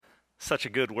Such a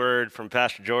good word from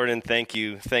Pastor Jordan. Thank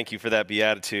you for that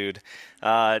beatitude.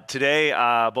 Today,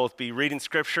 both be reading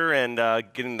scripture and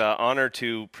getting the honor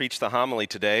to preach the homily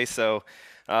today. So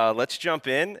let's jump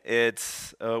in.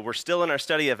 We're still in our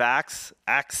study of Acts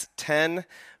 10,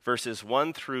 verses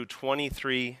 1 through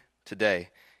 23 today.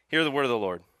 Hear the word of the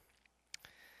Lord.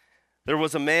 There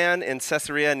was a man in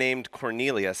Caesarea named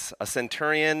Cornelius, a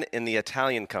centurion in the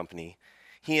Italian company.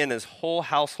 He and his whole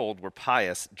household were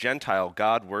pious, Gentile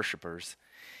God worshippers.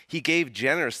 He gave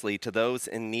generously to those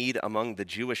in need among the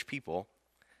Jewish people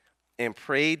and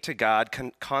prayed to God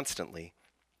constantly.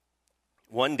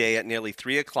 One day at nearly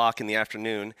 3 o'clock in the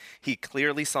afternoon, he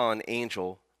clearly saw an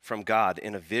angel from God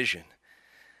in a vision.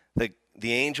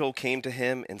 The angel came to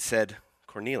him and said,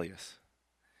 "Cornelius."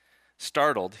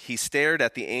 Startled, he stared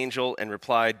at the angel and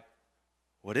replied,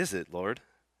 "What is it, Lord?"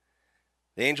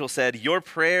 The angel said, "Your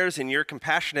prayers and your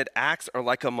compassionate acts are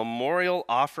like a memorial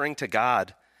offering to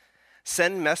God.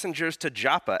 Send messengers to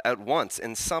Joppa at once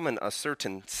and summon a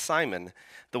certain Simon,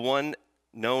 the one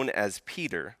known as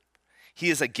Peter. He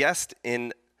is a guest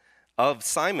of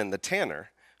Simon the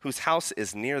tanner, whose house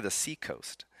is near the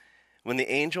seacoast." When the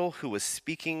angel who was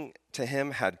speaking to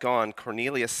him had gone,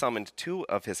 Cornelius summoned 2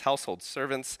 of his household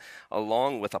servants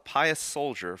along with a pious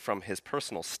soldier from his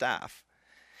personal staff.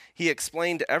 He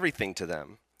explained everything to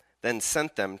them, then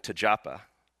sent them to Joppa.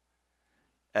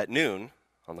 At noon,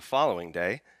 on the following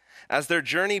day, as their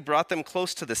journey brought them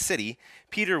close to the city,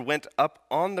 Peter went up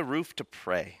on the roof to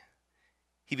pray.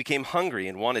 He became hungry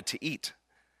and wanted to eat.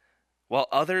 While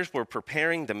others were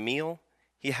preparing the meal,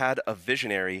 he had a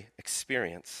visionary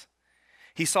experience.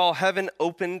 He saw heaven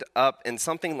opened up and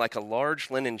something like a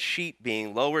large linen sheet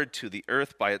being lowered to the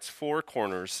earth by its 4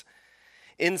 corners.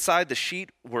 Inside the sheet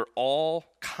were all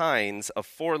kinds of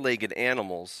 4-legged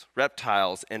animals,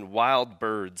 reptiles, and wild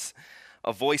birds.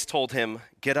 A voice told him,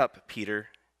 "Get up, Peter,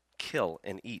 kill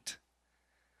and eat."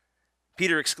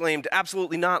 Peter exclaimed,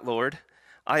 "Absolutely not, Lord.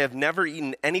 I have never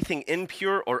eaten anything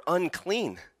impure or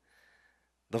unclean."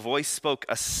 The voice spoke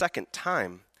a second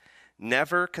time,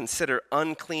 "Never consider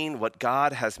unclean what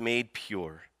God has made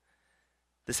pure."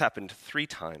 This happened 3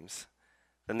 times.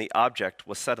 Then the object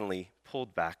was suddenly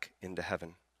pulled back into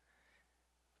heaven.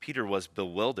 Peter was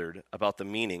bewildered about the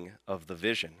meaning of the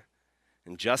vision.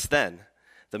 And just then,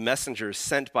 the messengers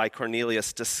sent by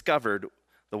Cornelius discovered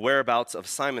the whereabouts of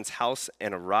Simon's house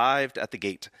and arrived at the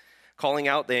gate. Calling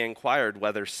out, they inquired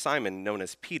whether Simon, known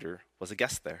as Peter, was a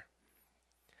guest there.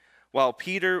 While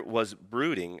Peter was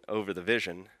brooding over the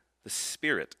vision, the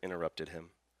Spirit interrupted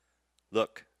him.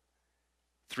 "Look,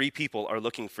 3 people are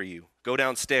looking for you. Go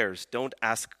downstairs. Don't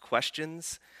ask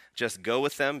questions. Just go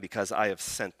with them because I have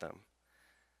sent them."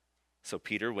 So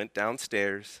Peter went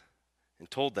downstairs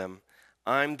and told them,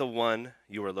 "I'm the one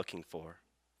you are looking for.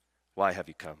 Why have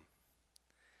you come?"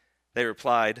 They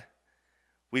replied,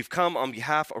 "We've come on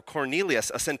behalf of Cornelius,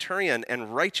 a centurion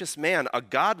and righteous man, a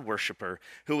God worshiper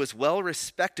who is well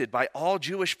respected by all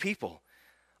Jewish people.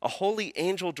 A holy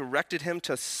angel directed him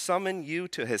to summon you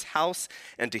to his house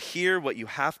and to hear what you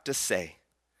have to say."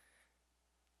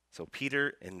 So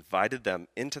Peter invited them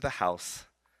into the house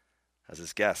as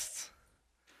his guests.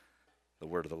 The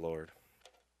word of the Lord.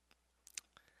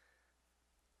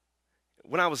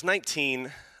 When I was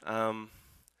 19,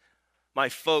 my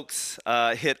folks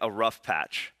hit a rough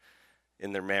patch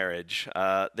in their marriage.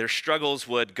 Their struggles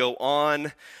would go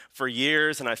on for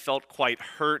years, and I felt quite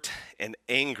hurt and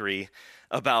angry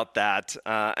about that.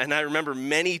 And I remember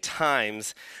many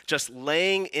times just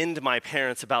laying into my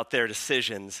parents about their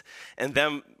decisions and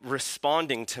them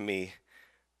responding to me,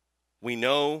 "We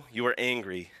know you are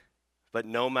angry, but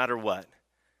no matter what,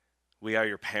 we are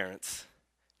your parents,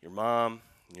 your mom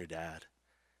and your dad."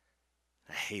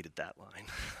 I hated that line.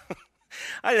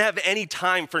 I didn't have any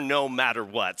time for no matter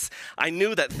whats. I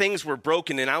knew that things were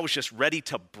broken and I was just ready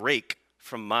to break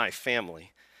from my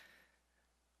family.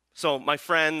 So my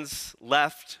friends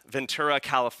left Ventura,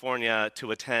 California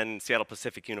to attend Seattle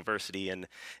Pacific University in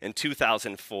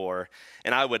 2004.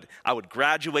 And I would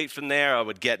graduate from there, I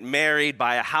would get married,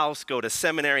 buy a house, go to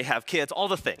seminary, have kids, all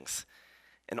the things.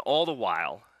 And all the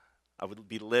while, I would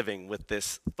be living with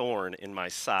this thorn in my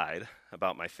side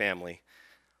about my family.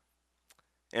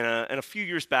 And a few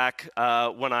years back,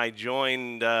 when I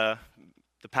joined the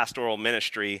pastoral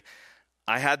ministry,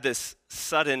 I had this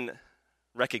sudden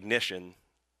recognition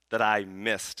that I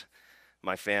missed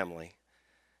my family.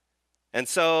 And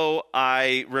so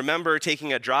I remember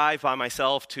taking a drive by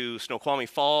myself to Snoqualmie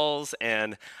Falls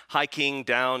and hiking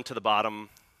down to the bottom,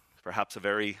 perhaps a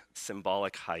very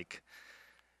symbolic hike.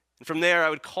 And from there, I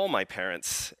would call my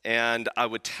parents and I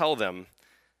would tell them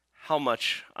how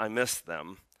much I missed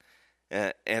them.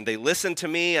 And they listened to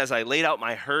me as I laid out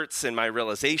my hurts and my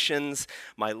realizations,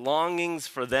 my longings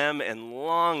for them and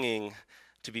longing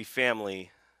to be family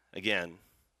again.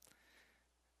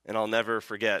 And I'll never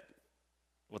forget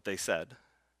what they said.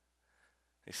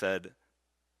 They said,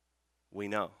 "We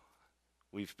know.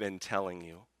 We've been telling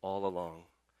you all along.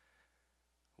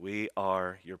 We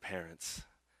are your parents,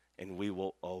 and we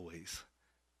will always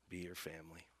be your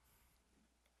family."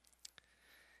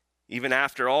 Even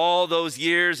after all those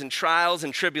years and trials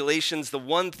and tribulations, the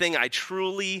one thing I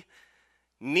truly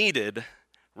needed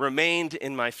remained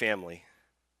in my family: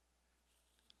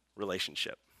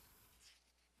 relationships.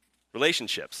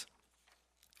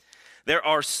 There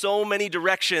are so many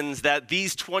directions that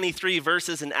these 23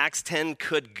 verses in Acts 10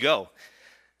 could go.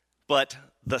 But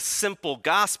the simple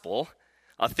gospel,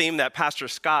 a theme that Pastor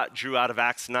Scott drew out of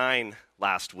Acts 9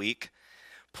 last week,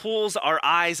 pulls our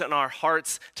eyes and our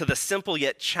hearts to the simple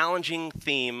yet challenging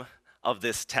theme of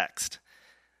this text,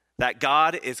 that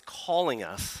God is calling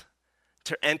us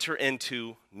to enter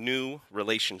into new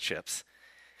relationships.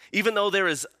 Even though there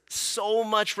is so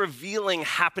much revealing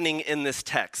happening in this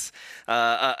text,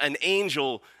 an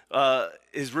angel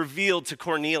is revealed to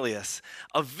Cornelius,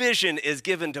 a vision is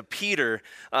given to Peter,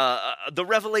 the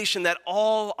revelation that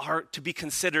all are to be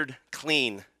considered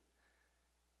clean.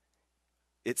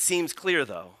 It seems clear,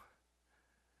 though,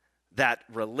 that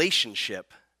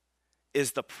relationship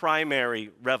is the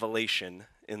primary revelation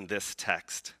in this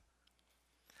text.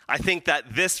 I think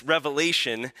that this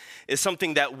revelation is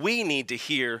something that we need to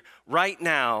hear right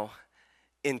now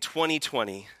in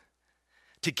 2020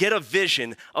 to get a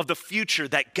vision of the future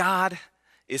that God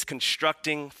is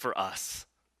constructing for us.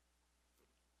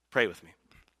 Pray with me.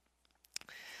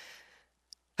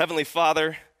 Heavenly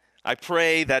Father, I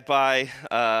pray that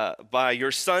by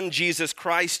your Son, Jesus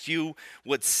Christ, you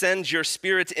would send your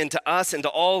Spirit into us and to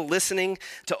all listening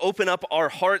to open up our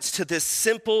hearts to this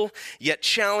simple yet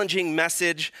challenging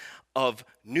message of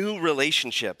new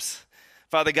relationships.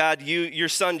 Father God, your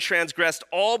Son transgressed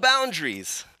all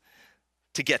boundaries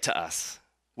to get to us.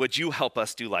 Would you help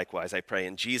us do likewise, I pray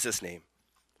in Jesus' name.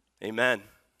 Amen.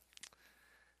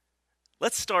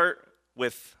 Let's start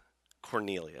with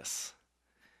Cornelius.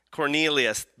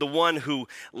 Cornelius, the one who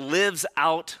lives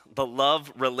out the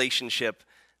love relationship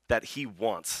that he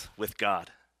wants with God.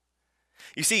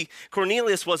 You see,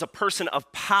 Cornelius was a person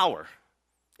of power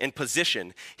and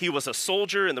position. He was a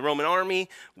soldier in the Roman army,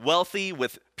 wealthy,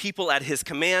 with people at his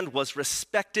command, was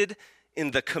respected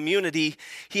in the community.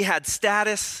 He had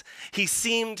status. He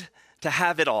seemed to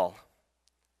have it all.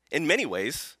 In many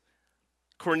ways,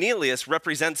 Cornelius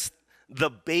represents the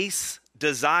base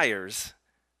desires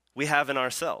we have in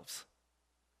ourselves.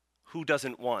 Who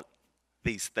doesn't want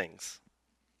these things?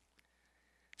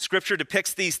 Scripture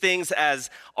depicts these things as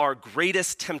our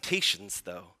greatest temptations,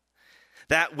 though.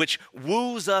 That which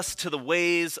woos us to the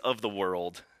ways of the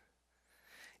world.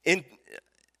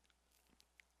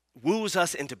 Woos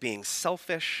us into being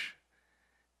selfish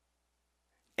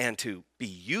and to be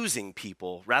using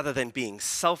people rather than being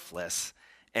selfless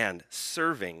and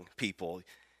serving people.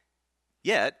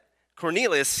 Yet,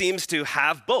 Cornelius seems to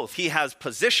have both. He has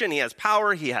position, he has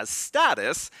power, he has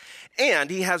status, and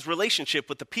he has relationship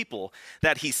with the people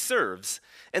that he serves.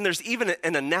 And there's even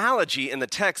an analogy in the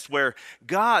text where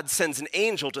God sends an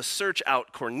angel to search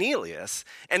out Cornelius,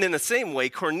 and in the same way,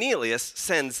 Cornelius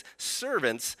sends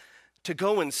servants to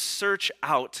go and search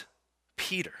out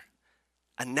Peter.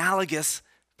 Analogous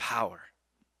power.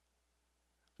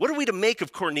 What are we to make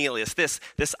of Cornelius, this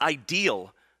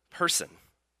ideal person?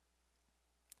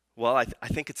 Well, I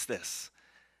think it's this,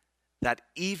 that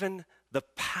even the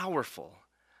powerful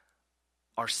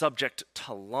are subject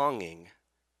to longing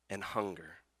and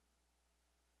hunger.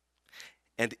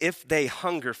 And if they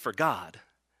hunger for God,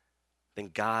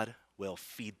 then God will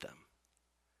feed them.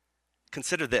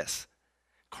 Consider this.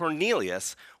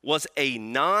 Cornelius was a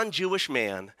non-Jewish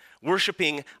man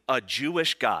worshiping a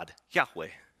Jewish God, Yahweh.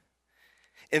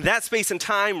 In that space and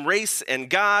time, race and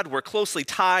God were closely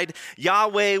tied.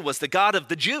 Yahweh was the God of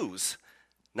the Jews,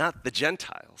 not the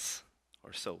Gentiles,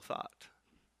 or so thought.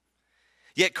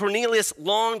 Yet Cornelius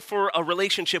longed for a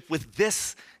relationship with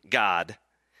this God.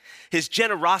 His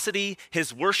generosity,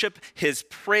 his worship, his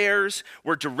prayers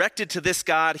were directed to this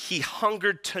God he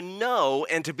hungered to know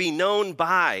and to be known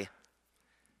by.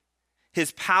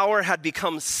 His power had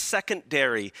become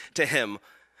secondary to him,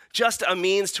 just a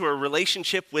means to a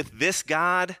relationship with this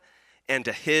God and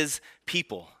to his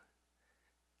people.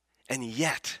 And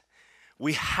yet,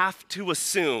 we have to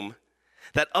assume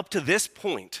that up to this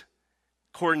point,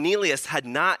 Cornelius had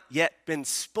not yet been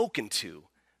spoken to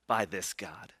by this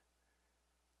God.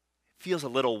 It feels a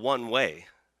little one way,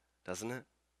 doesn't it?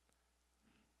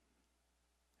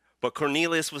 But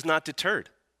Cornelius was not deterred.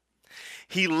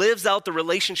 He lives out the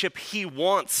relationship he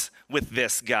wants with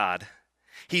this God.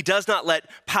 He does not let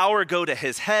power go to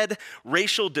his head,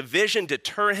 racial division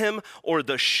deter him, or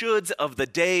the shoulds of the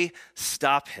day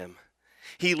stop him.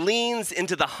 He leans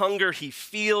into the hunger he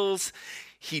feels.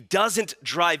 He doesn't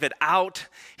drive it out.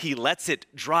 He lets it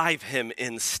drive him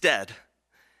instead.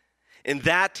 And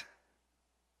that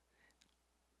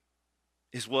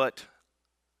is what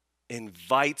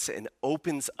invites and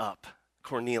opens up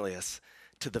Cornelius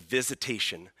to the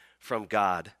visitation from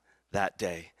God that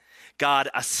day. God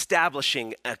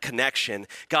establishing a connection,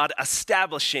 God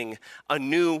establishing a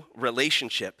new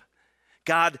relationship.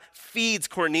 God feeds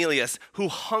Cornelius, who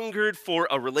hungered for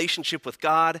a relationship with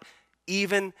God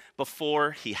even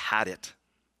before he had it.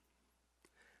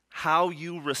 How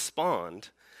you respond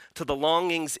to the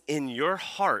longings in your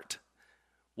heart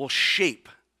will shape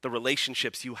the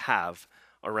relationships you have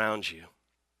around you.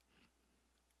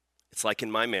 It's like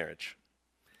in my marriage.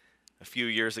 A few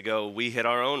years ago, we hit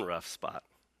our own rough spot.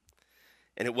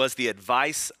 And it was the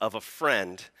advice of a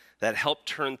friend that helped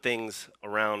turn things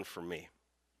around for me.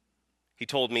 He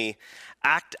told me,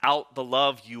 act out the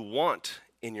love you want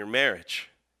in your marriage,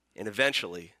 and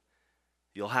eventually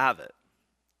you'll have it.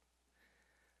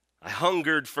 I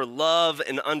hungered for love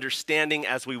and understanding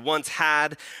as we once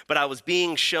had, but I was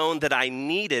being shown that I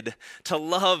needed to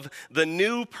love the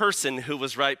new person who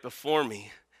was right before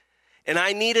me. And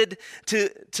I needed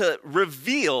to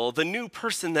reveal the new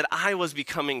person that I was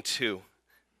becoming too.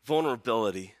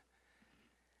 Vulnerability.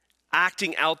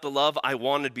 Acting out the love I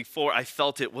wanted before I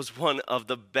felt it was one of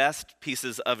the best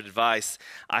pieces of advice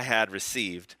I had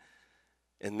received.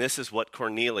 And this is what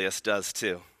Cornelius does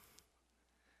too.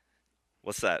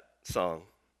 What's that song?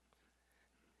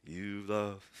 You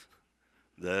love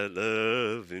that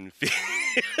love and feeling.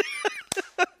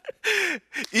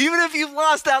 Even if you've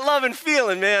lost that love and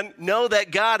feeling, man, know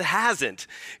that God hasn't.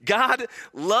 God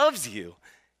loves you,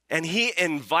 and he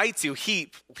invites you. He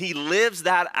lives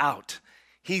that out.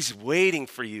 He's waiting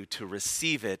for you to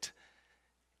receive it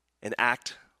and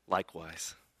act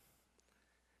likewise.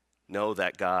 Know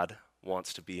that God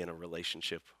wants to be in a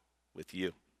relationship with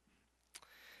you.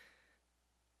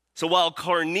 So while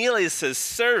Cornelius'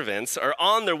 servants are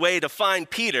on their way to find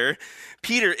Peter,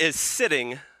 Peter is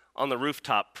sitting on the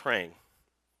rooftop praying.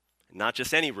 Not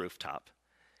just any rooftop.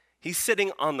 He's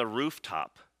sitting on the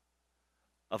rooftop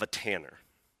of a tanner.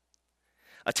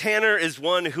 A tanner is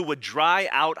one who would dry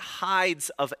out hides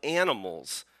of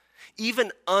animals,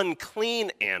 even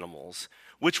unclean animals,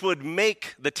 which would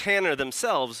make the tanner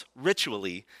themselves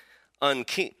ritually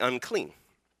unclean.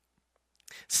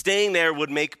 Staying there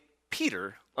would make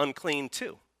Peter unclean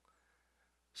too.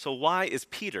 So why is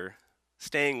Peter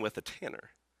staying with a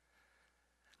tanner?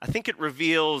 I think it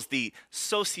reveals the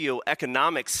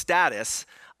socioeconomic status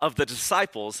of the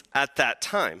disciples at that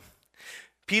time.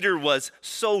 Peter was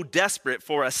so desperate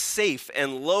for a safe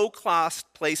and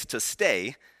low-cost place to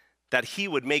stay that he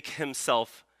would make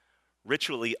himself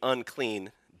ritually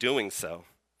unclean doing so.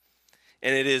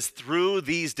 And it is through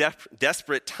these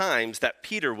desperate times that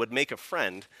Peter would make a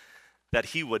friend that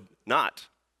he would not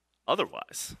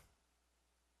otherwise.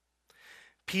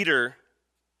 Peter,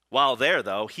 while there,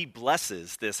 though, he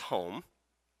blesses this home,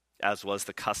 as was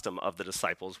the custom of the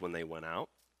disciples when they went out.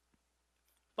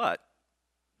 But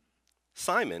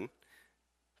Simon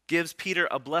gives Peter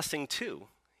a blessing too.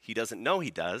 He doesn't know he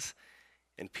does,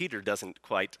 and Peter doesn't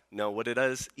quite know what it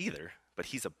is either, but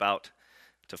he's about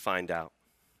to find out.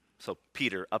 So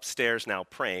Peter, upstairs now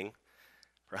praying,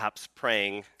 perhaps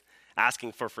praying,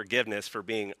 asking for forgiveness for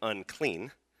being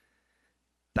unclean.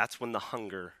 That's when the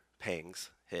hunger pangs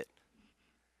hit.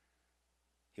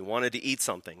 He wanted to eat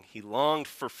something. He longed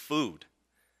for food.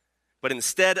 But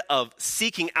instead of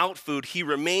seeking out food, he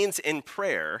remains in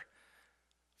prayer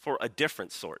for a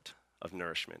different sort of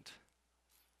nourishment.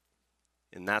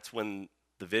 And that's when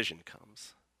the vision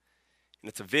comes. And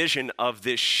it's a vision of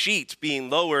this sheet being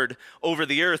lowered over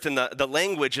the earth. And the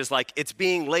language is like it's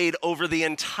being laid over the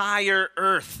entire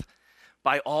earth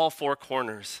by all four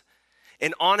corners.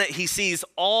 And on it, he sees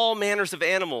all manners of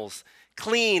animals,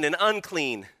 clean and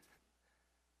unclean.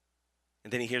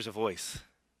 And then he hears a voice.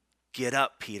 Get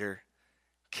up, Peter.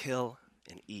 Kill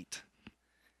and eat.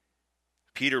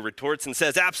 Peter retorts and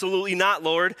says, absolutely not,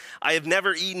 Lord. I have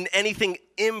never eaten anything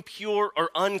impure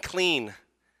or unclean.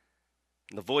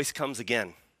 And the voice comes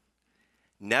again.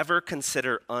 Never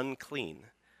consider unclean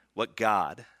what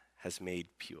God has made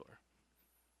pure.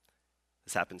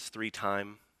 This happens 3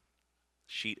 times.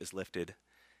 The sheet is lifted,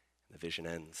 and the vision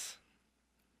ends.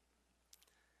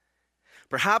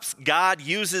 Perhaps God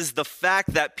uses the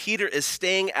fact that Peter is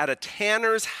staying at a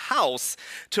tanner's house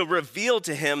to reveal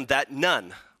to him that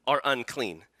none are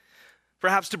unclean.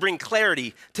 Perhaps to bring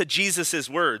clarity to Jesus'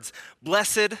 words,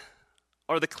 "Blessed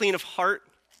are the clean of heart,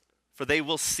 for they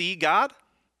will see God."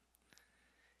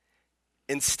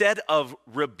 Instead of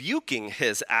rebuking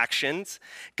his actions,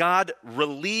 God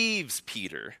relieves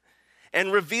Peter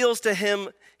and reveals to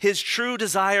him his true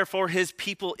desire for his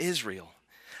people Israel.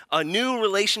 A new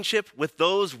relationship with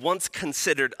those once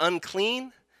considered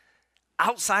unclean,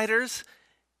 outsiders,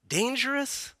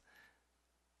 dangerous.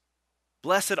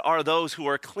 Blessed are those who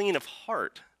are clean of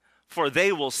heart, for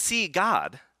they will see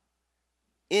God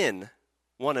in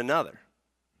one another.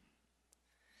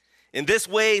 In this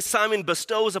way, Simon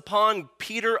bestows upon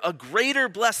Peter a greater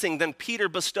blessing than Peter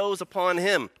bestows upon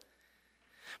him.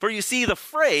 For you see, the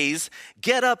phrase,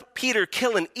 "Get up, Peter,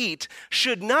 kill and eat,"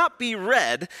 should not be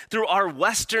read through our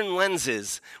Western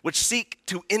lenses, which seek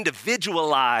to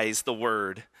individualize the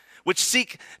word, which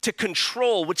seek to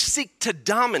control, which seek to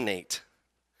dominate.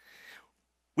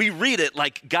 We read it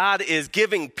like God is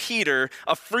giving Peter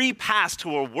a free pass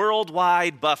to a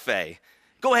worldwide buffet.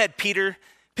 Go ahead, Peter,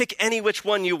 pick any which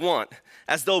one you want,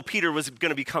 as though Peter was going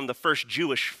to become the first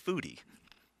Jewish foodie.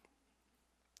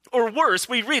 Or worse,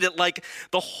 we read it like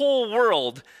the whole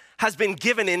world has been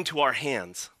given into our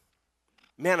hands.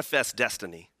 Manifest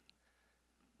destiny.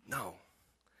 No.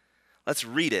 Let's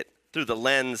read it through the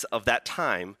lens of that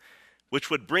time, which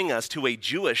would bring us to a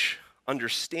Jewish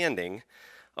understanding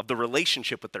of the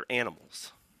relationship with their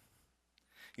animals.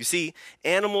 You see,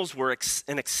 animals were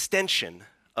an extension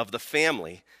of the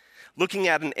family. Looking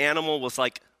at an animal was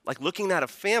like looking at a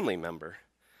family member.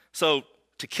 So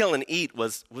to kill and eat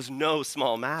was no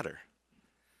small matter.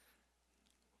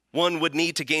 One would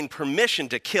need to gain permission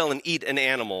to kill and eat an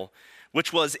animal,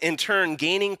 which was in turn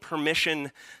gaining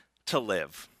permission to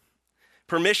live.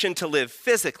 Permission to live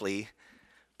physically,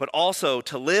 but also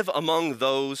to live among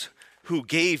those who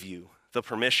gave you the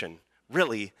permission.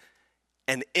 Really,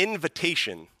 an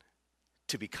invitation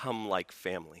to become like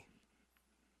family.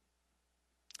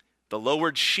 The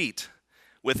lowered sheet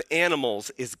with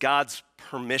animals is God's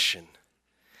permission.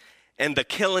 And the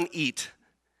kill and eat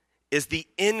is the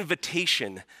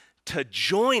invitation to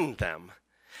join them,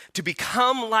 to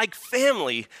become like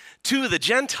family to the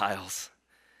Gentiles.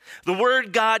 The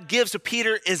word God gives to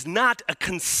Peter is not a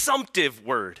consumptive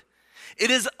word.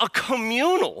 It is a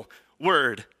communal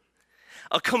word.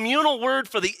 A communal word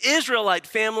for the Israelite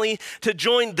family to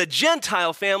join the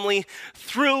Gentile family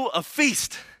through a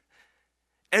feast.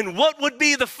 And what would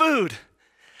be the food?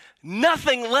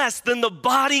 Nothing less than the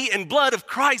body and blood of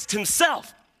Christ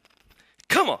himself.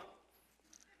 Come on.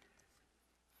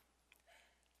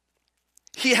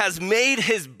 He has made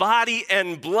his body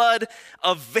and blood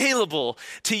available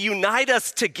to unite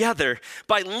us together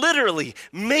by literally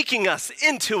making us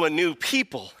into a new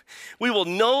people. We will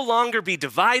no longer be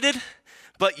divided,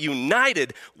 but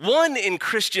united, one in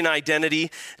Christian identity,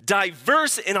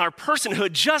 diverse in our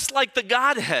personhood, just like the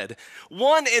Godhead,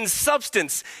 one in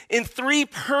substance, in three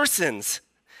persons.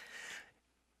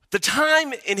 The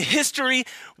time in history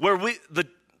where the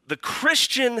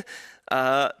Christian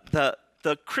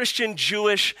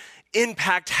Jewish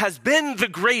impact has been the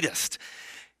greatest.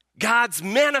 God's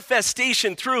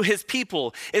manifestation through his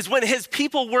people is when his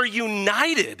people were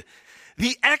united.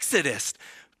 The Exodus,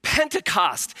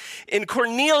 Pentecost, in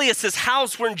Cornelius'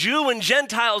 house where Jew and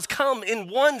Gentiles come in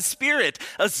one spirit,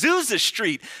 Azusa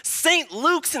Street, St.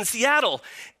 Luke's in Seattle,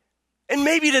 and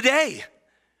maybe today,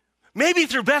 maybe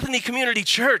through Bethany Community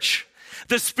Church,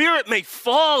 the Spirit may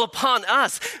fall upon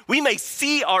us. We may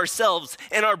see ourselves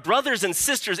and our brothers and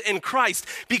sisters in Christ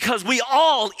because we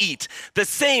all eat the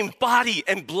same body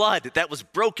and blood that was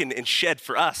broken and shed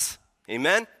for us.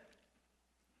 Amen?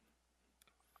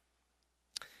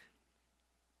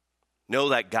 Know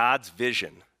that God's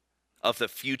vision of the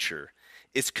future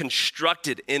is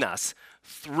constructed in us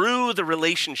through the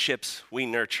relationships we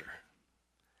nurture.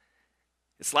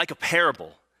 It's like a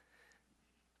parable.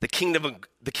 The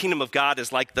kingdom of God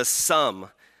is like the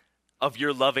sum of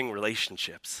your loving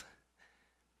relationships.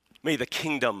 May the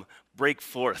kingdom break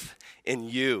forth in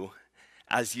you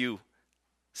as you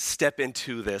step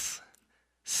into this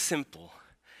simple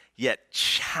yet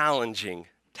challenging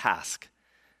task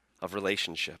of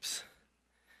relationships.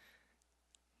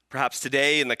 Perhaps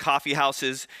today in the coffee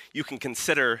houses, you can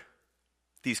consider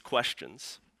these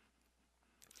questions.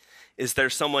 Is there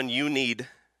someone you need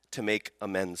to make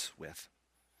amends with?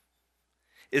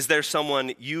 Is there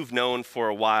someone you've known for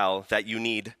a while that you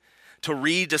need to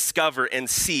rediscover and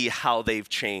see how they've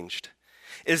changed?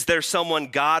 Is there someone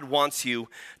God wants you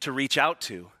to reach out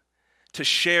to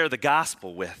share the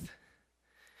gospel with?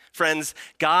 Friends,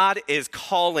 God is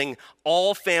calling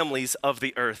all families of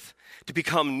the earth to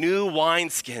become new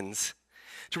wineskins,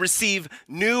 to receive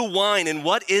new wine. And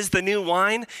what is the new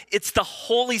wine? It's the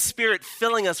Holy Spirit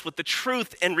filling us with the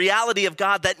truth and reality of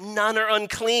God, that none are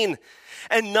unclean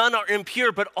and none are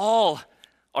impure, but all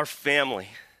are family.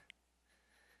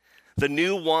 The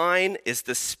new wine is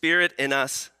the Spirit in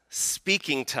us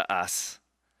speaking to us,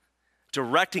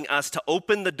 directing us to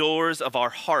open the doors of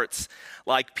our hearts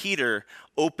like Peter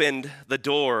opened the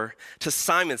door to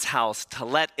Simon's house to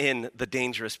let in the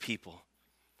dangerous people.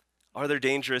 Are there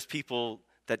dangerous people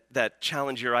that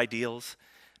challenge your ideals?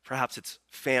 Perhaps it's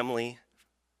family,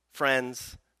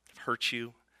 friends that hurt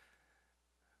you,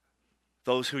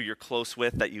 those who you're close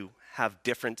with that you have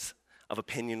difference of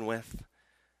opinion with,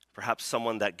 perhaps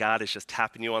someone that God is just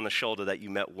tapping you on the shoulder that you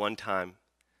met one time,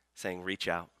 saying, reach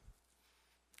out.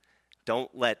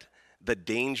 Don't let the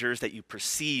dangers that you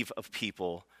perceive of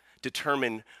people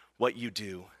determine what you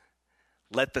do.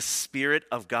 Let the Spirit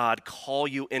of God call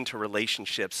you into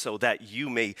relationships so that you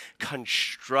may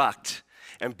construct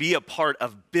and be a part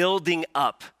of building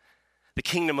up the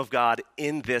kingdom of God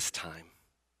in this time.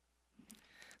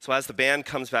 So as the band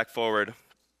comes back forward,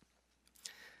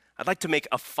 I'd like to make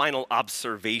a final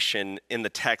observation in the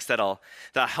text that'll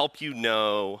help you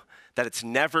know that it's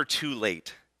never too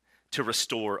late to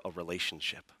restore a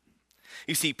relationship.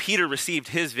 You see, Peter received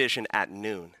his vision at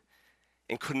noon,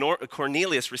 and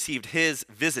Cornelius received his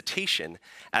visitation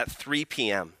at 3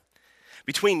 p.m.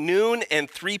 Between noon and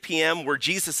 3 p.m. were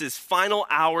Jesus' final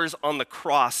hours on the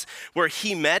cross, where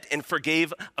he met and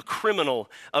forgave a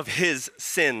criminal of his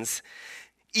sins.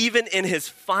 Even in his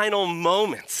final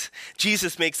moments,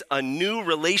 Jesus makes a new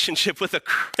relationship with a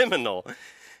criminal.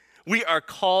 We are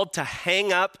called to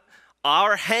hang up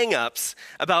our hang-ups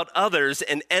about others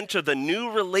and enter the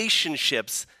new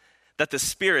relationships that the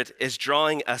Spirit is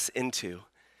drawing us into.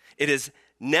 It is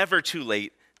never too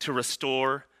late to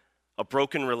restore a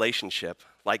broken relationship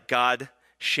like God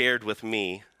shared with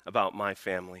me about my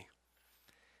family.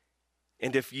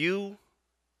 And if you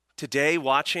today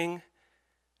watching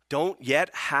don't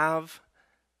yet have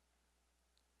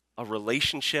a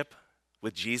relationship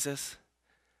with Jesus,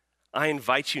 I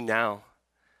invite you now.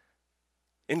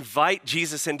 Invite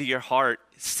Jesus into your heart.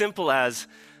 Simple as,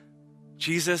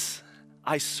 Jesus,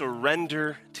 I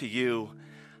surrender to you.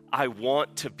 I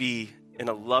want to be in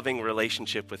a loving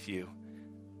relationship with you.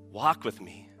 Walk with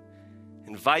me.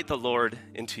 Invite the Lord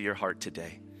into your heart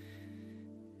today.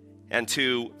 And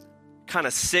to kind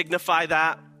of signify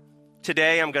that,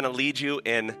 today I'm going to lead you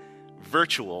in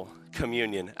virtual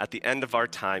communion at the end of our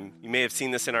time. You may have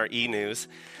seen this in our e-news.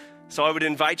 So I would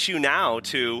invite you now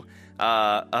to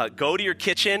go to your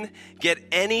kitchen, get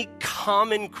any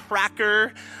common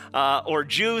cracker or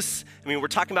juice. I mean, we're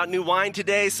talking about new wine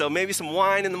today, so maybe some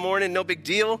wine in the morning, no big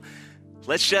deal.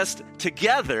 Let's just,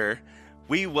 together,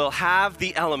 we will have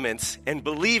the elements and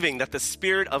believing that the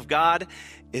Spirit of God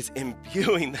is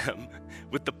imbuing them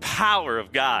with the power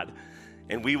of God,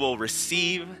 and we will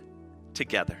receive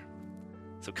together.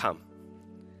 So come,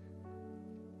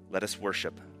 let us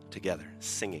worship together,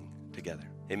 singing together.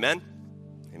 Amen?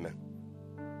 Amen.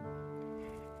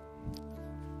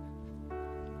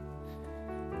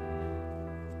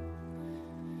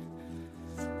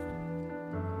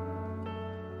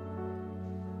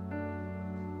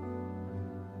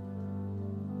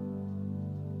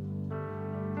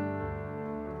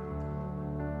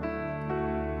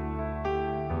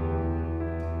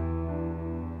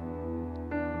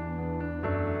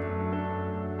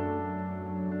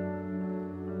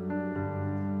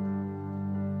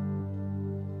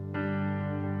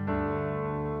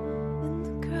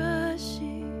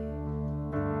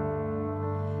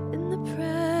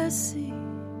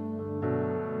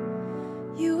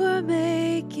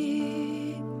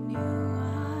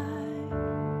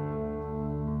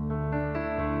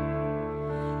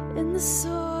 In the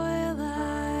soil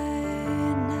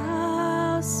I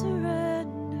now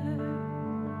surrender.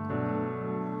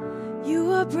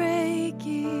 You are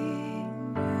breaking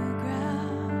new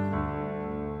ground.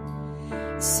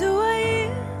 So I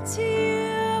yield to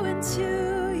you and to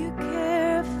your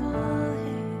careful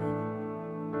hand.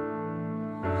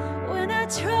 When I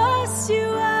trust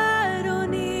you, I don't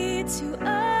need to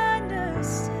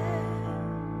understand.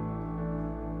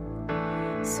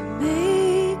 So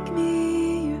make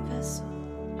me your vessel.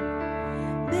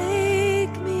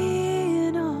 Make me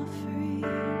an offering.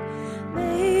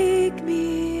 Make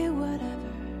me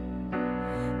whatever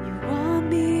you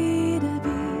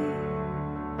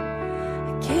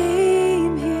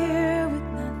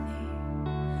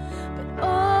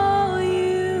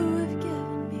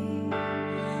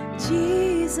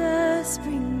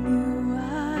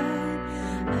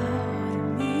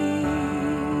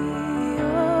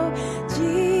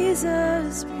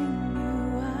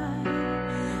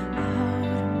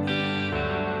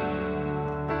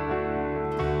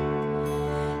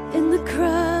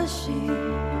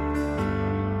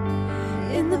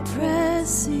are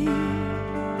pressing,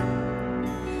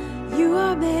 you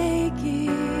are making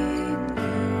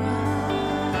new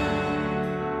wine.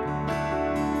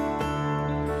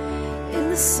 In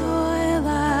the soil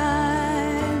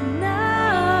I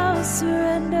now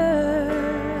surrender,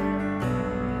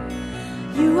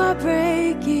 you are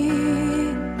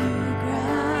breaking new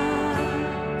ground.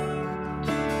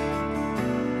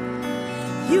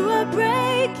 You are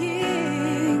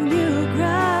breaking new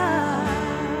ground.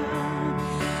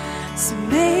 So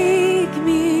make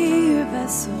me your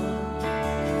vessel.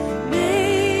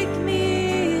 Make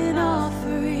me an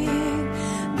offering.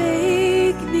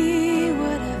 Make me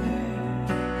whatever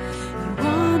you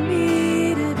want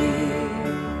me to be.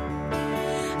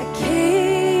 I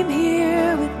came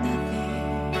here with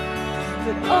nothing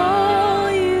but all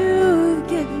you've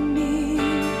given me.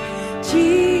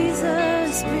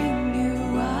 Jesus, bring new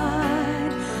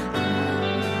wine out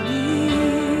of me.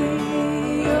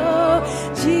 Oh,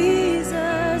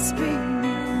 Jesus, bring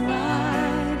new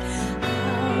wine out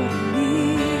of me.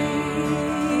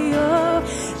 Oh,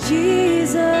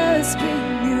 Jesus, bring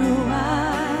new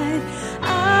wine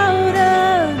out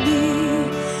of me.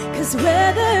 'Cause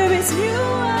where there is new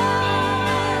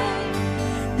wine,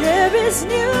 there is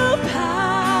new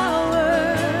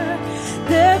power,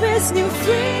 there is new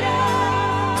freedom,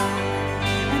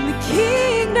 and the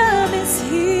kingdom is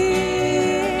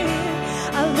here.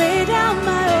 I lay down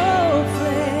my old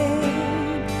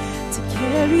flame to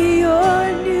carry your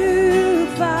new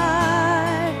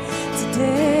fire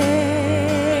today.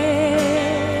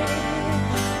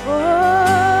 Oh,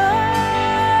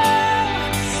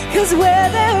 'cause where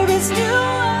there is new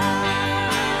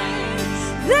wine,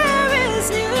 there is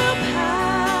new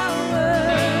power,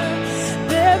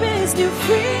 there is new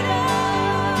freedom,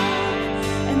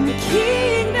 and the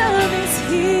kingdom is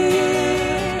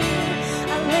here.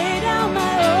 I lay down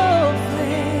my old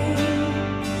flame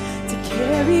to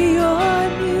carry your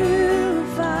new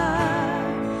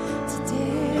fire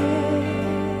today.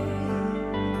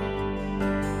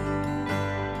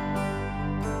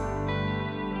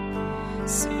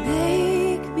 So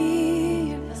make me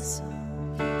your vessel.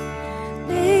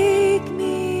 Make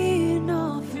me an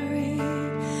offering.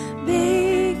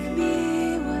 Make me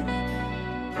whatever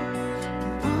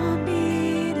you want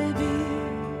me to be.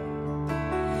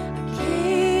 I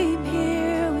came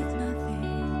here with nothing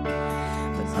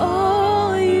but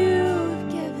all you've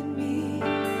given me.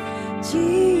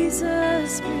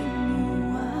 Jesus, bring new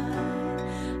wine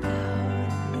out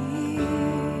of me.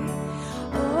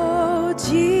 Oh,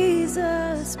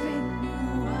 Jesus, bring new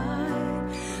wine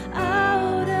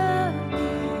out of me.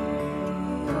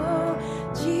 Oh,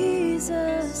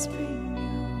 Jesus, bring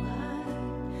new wine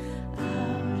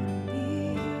out of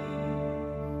me.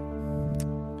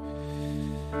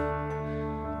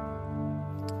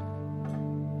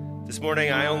 This morning,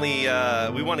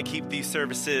 we want to keep these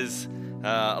services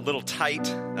a little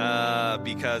tight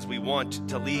because we want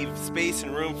to leave space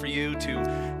and room for you to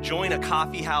join a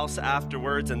coffee house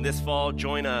afterwards, and this fall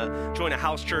join a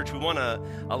house church. We want to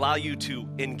allow you to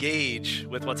engage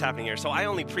with what's happening here. So I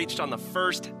only preached on the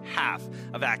first half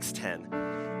of Acts 10.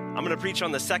 I'm going to preach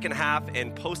on the second half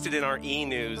and post it in our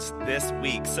e-news this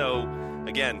week. So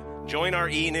again, join our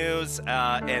e-news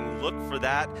and look for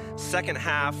that second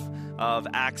half of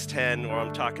Acts 10, where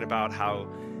I'm talking about how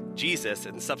Jesus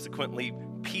and subsequently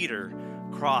Peter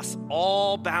cross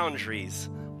all boundaries,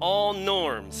 all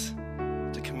norms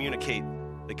to communicate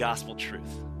the gospel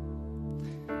truth.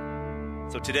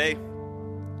 So today,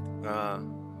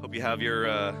 hope you have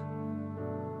your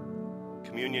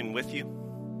communion with you.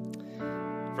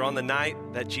 For on the night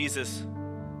that Jesus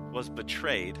was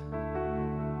betrayed,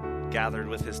 gathered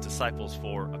with his disciples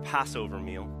for a Passover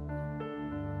meal,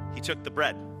 he took the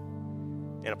bread,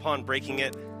 and upon breaking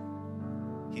it,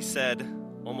 he said,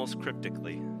 almost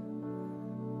cryptically,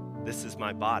 "This is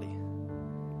my body,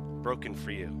 broken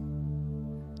for you.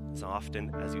 As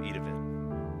often as you eat of it,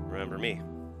 remember me."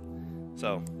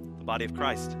 So, the body of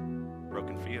Christ,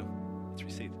 broken for you. Let's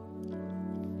receive.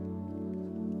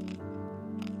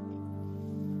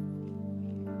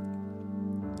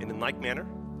 And in like manner,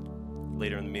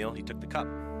 later in the meal, he took the cup,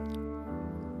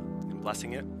 and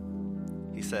blessing it,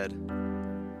 he said,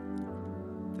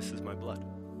 "This is my blood,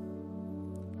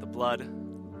 the blood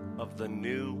of the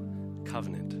new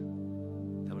covenant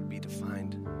that would be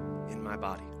defined in my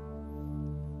body.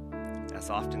 As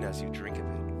often as you drink of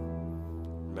it,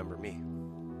 remember me."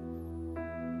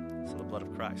 So the blood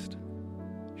of Christ,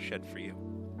 shed for you.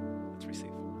 Let's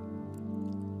receive.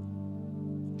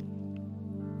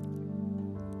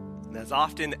 And as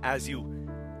often as you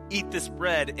eat this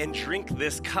bread and drink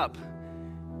this cup,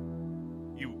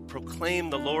 you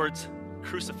proclaim the Lord's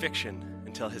crucifixion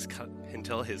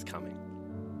until his coming.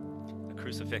 A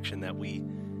crucifixion that we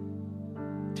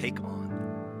take on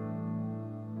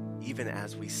even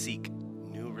as we seek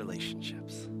new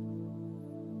relationships.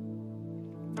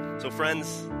 So friends,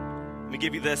 let me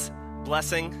give you this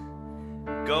blessing.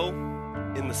 Go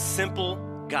in the simple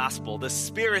gospel, the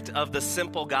spirit of the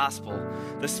simple gospel,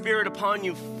 the spirit upon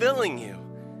you, filling you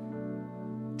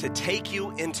to take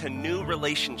you into new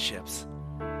relationships,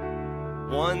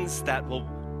 ones that will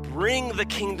bring the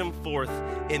kingdom forth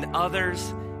in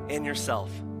others and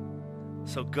yourself.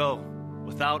 So go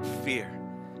without fear,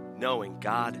 knowing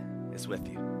God is with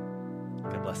you.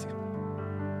 God bless you.